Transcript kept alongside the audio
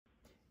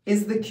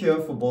Is the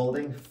cure for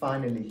balding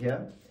finally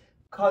here?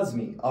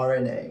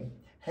 CosmeRNA,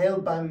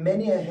 hailed by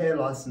many a hair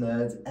loss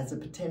nerds as a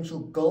potential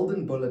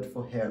golden bullet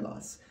for hair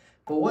loss.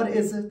 But what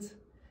is it?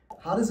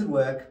 How does it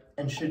work?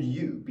 And should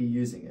you be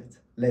using it?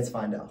 Let's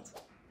find out.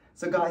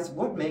 So guys,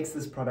 what makes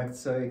this product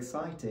so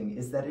exciting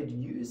is that it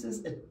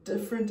uses a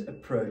different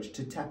approach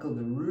to tackle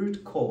the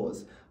root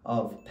cause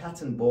of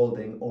pattern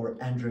balding or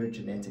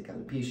androgenetic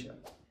alopecia.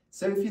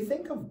 So if you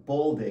think of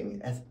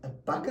balding as a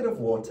bucket of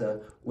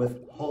water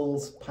with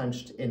holes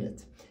punched in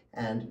it,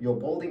 and your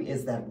balding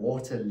is that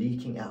water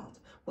leaking out,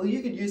 well,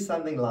 you could use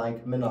something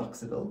like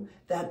minoxidil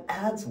that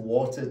adds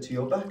water to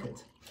your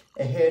bucket.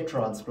 A hair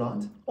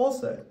transplant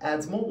also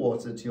adds more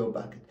water to your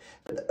bucket.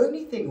 But the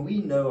only thing we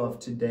know of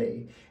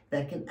today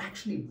that can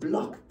actually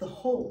block the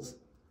holes,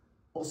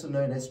 also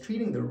known as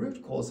treating the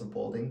root cause of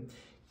balding,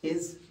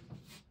 is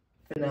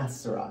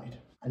finasteride.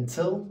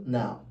 Until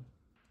now.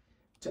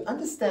 To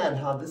understand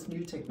how this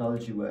new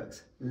technology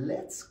works,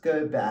 let's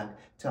go back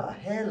to our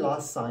hair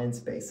loss science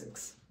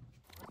basics.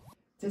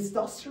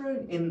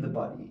 Testosterone in the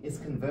body is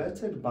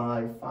converted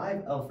by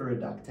 5-alpha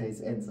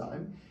reductase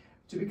enzyme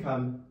to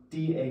become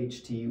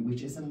DHT,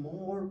 which is a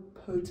more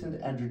potent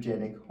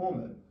androgenic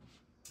hormone.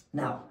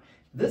 Now,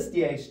 this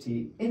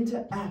DHT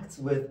interacts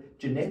with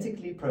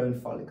genetically prone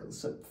follicles,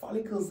 so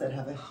follicles that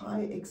have a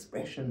high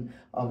expression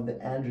of the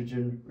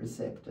androgen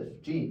receptor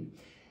gene.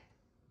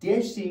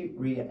 DHT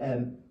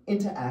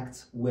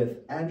interacts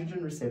with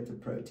androgen receptor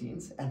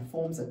proteins and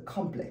forms a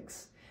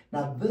complex.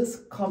 Now,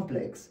 this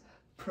complex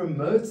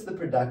promotes the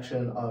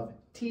production of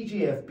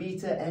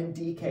TGF-beta and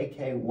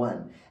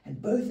DKK1,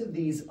 and both of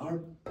these are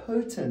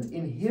potent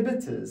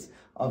inhibitors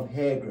of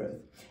hair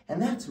growth,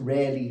 and that's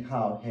rarely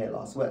how hair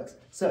loss works.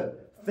 So,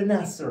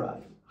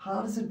 finasteride,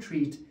 how does it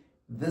treat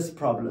this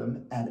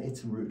problem at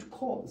its root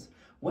cause?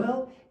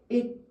 Well,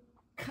 it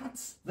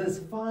cuts this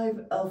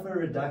 5-alpha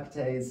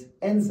reductase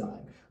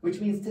enzyme, which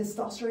means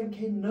testosterone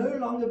can no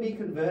longer be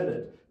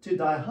converted to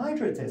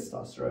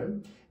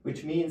dihydrotestosterone,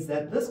 which means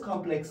that this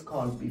complex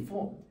can't be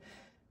formed.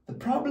 The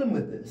problem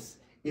with this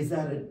is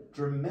that it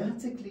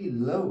dramatically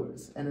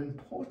lowers an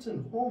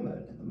important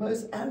hormone and the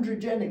most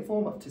androgenic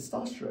form of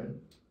testosterone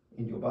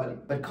in your body.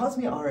 But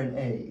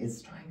CosmeRNA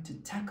is trying to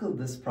tackle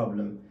this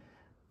problem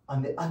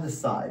on the other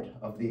side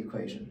of the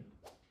equation.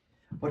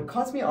 What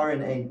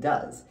CosmeRNA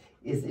does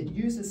is it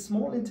uses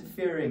small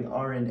interfering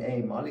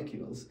RNA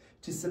molecules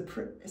to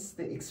suppress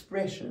the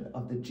expression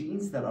of the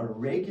genes that are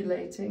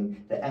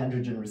regulating the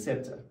androgen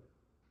receptor.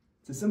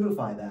 To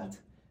simplify that,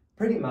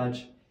 pretty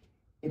much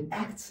it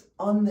acts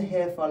on the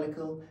hair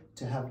follicle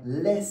to have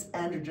less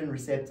androgen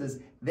receptors,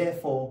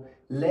 therefore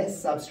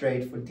less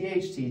substrate for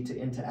DHT to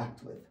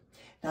interact with.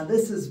 Now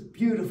this is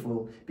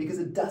beautiful because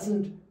it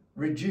doesn't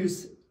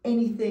reduce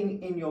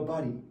anything in your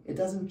body. It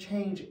doesn't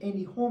change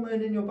any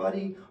hormone in your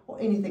body or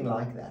anything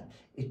like that.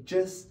 It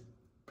just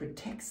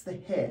protects the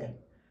hair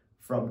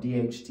from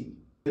DHT.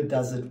 But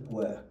does it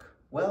work?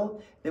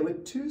 Well, there were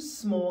 2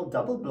 small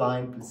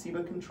double-blind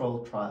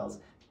placebo-controlled trials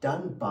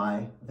done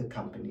by the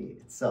company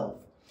itself.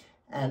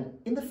 And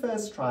in the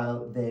first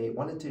trial, they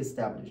wanted to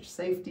establish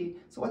safety.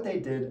 So what they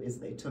did is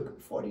they took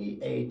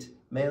 48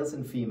 males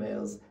and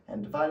females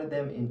and divided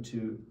them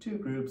into 2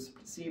 groups,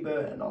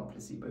 placebo and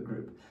non-placebo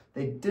group.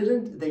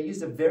 They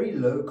used a very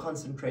low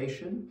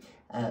concentration,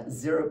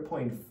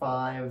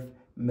 0.5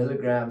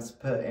 milligrams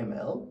per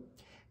ml,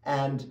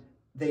 and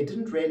they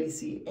didn't really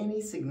see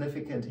any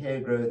significant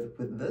hair growth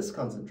with this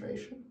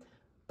concentration,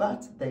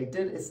 but they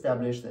did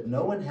establish that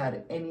no one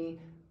had any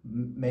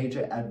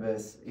major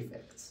adverse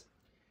effects.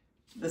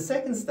 The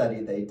second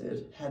study they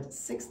did had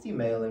 60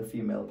 male and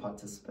female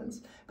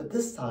participants, but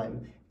this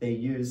time they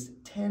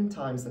used 10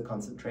 times the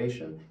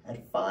concentration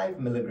at 5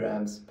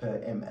 milligrams per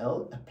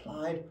ml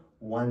applied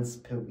once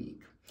per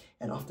week.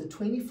 And after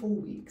 24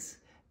 weeks,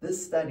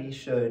 this study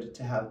showed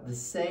to have the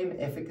same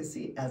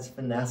efficacy as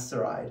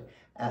finasteride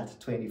at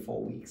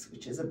 24 weeks,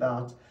 which is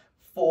about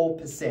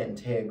 4%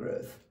 hair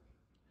growth.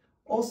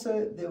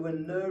 Also, there were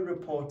no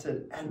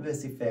reported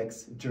adverse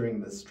effects during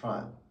this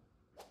trial.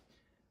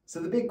 So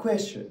the big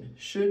question,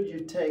 should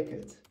you take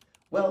it?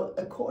 Well,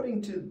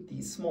 according to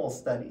these small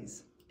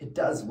studies, it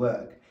does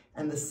work,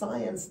 and the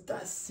science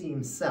does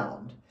seem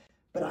sound,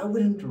 but I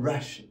wouldn't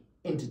rush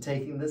into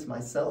taking this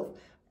myself,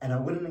 and I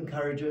wouldn't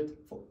encourage it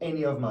for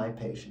any of my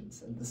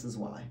patients, and this is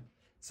why.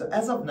 So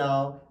as of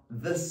now,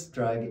 this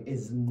drug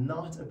is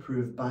not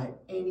approved by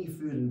any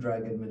Food and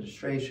Drug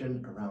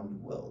Administration around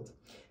the world.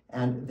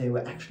 And they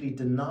were actually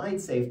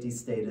denied safety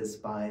status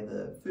by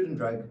the Food and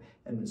Drug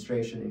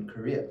Administration in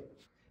Korea.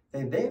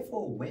 They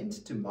therefore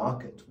went to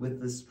market with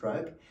this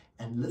drug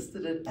and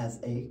listed it as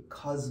a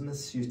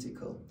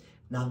cosmeceutical.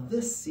 Now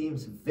this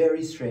seems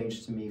very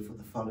strange to me for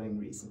the following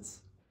reasons.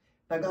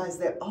 Now guys,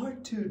 there are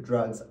 2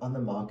 drugs on the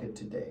market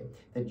today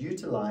that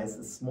utilize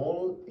the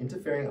small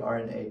interfering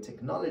RNA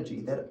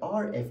technology that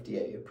are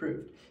FDA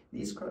approved.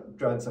 These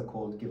drugs are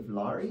called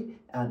Givlaari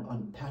and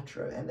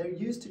Onpattro, and they're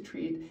used to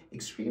treat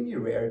extremely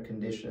rare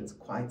conditions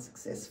quite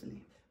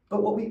successfully.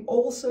 But what we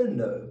also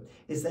know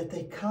is that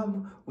they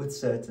come with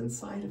certain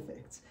side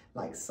effects.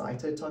 like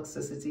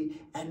cytotoxicity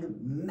and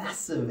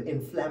massive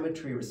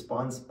inflammatory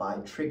response by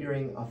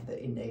triggering of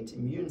the innate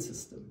immune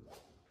system.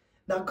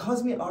 Now,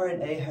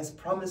 CosmeRNA has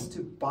promised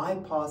to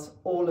bypass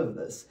all of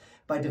this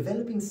by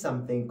developing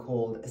something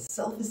called a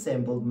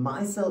self-assembled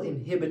micelle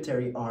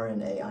inhibitory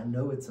RNA. I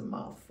know it's a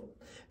mouthful,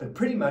 but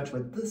pretty much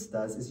what this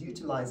does is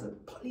utilize a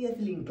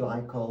polyethylene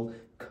glycol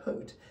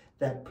coat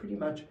that pretty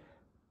much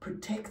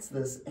protects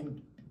this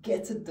and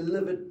gets it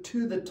delivered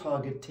to the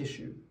target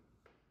tissue.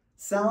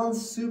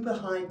 Sounds super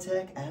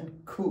high-tech and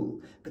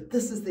cool, but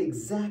this is the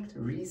exact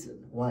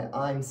reason why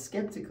I'm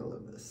skeptical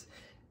of this.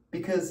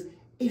 Because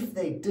if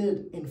they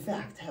did, in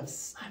fact, have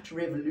such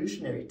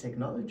revolutionary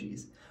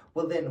technologies,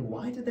 well then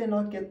why did they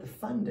not get the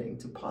funding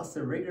to pass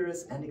the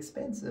rigorous and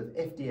expensive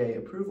FDA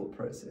approval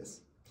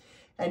process?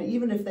 And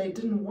even if they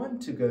didn't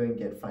want to go and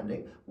get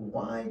funding,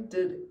 why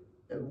did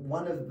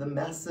one of the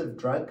massive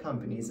drug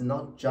companies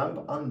not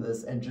jump on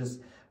this and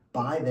just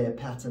buy their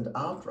patent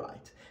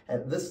outright?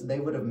 At this, they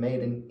would have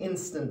made an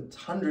instant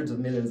hundreds of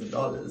millions of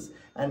dollars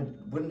and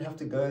wouldn't have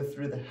to go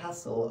through the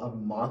hassle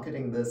of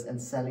marketing this and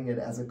selling it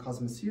as a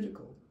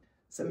cosmeceutical.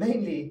 So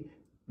mainly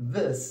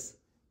this,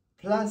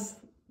 plus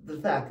the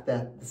fact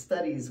that the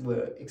studies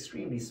were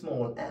extremely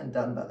small and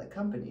done by the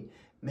company,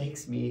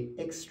 makes me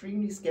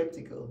extremely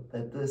skeptical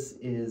that this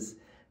is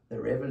the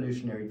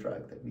revolutionary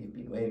drug that we've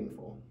been waiting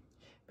for.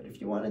 But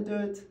if you want to do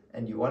it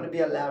and you want to be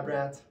a lab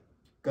rat,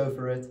 go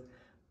for it.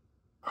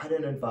 I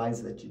don't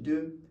advise that you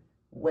do.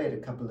 Wait a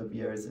couple of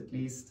years at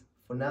least.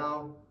 For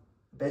now,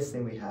 the best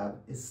thing we have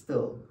is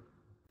still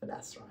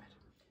finasteride.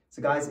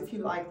 So guys, if you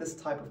like this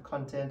type of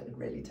content, it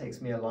really takes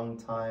me a long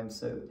time,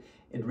 so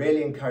it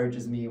really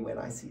encourages me when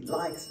I see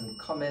likes and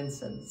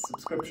comments and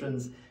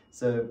subscriptions.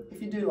 So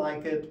if you do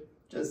like it,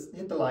 just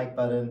hit the like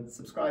button,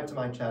 subscribe to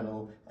my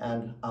channel,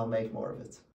 and I'll make more of it.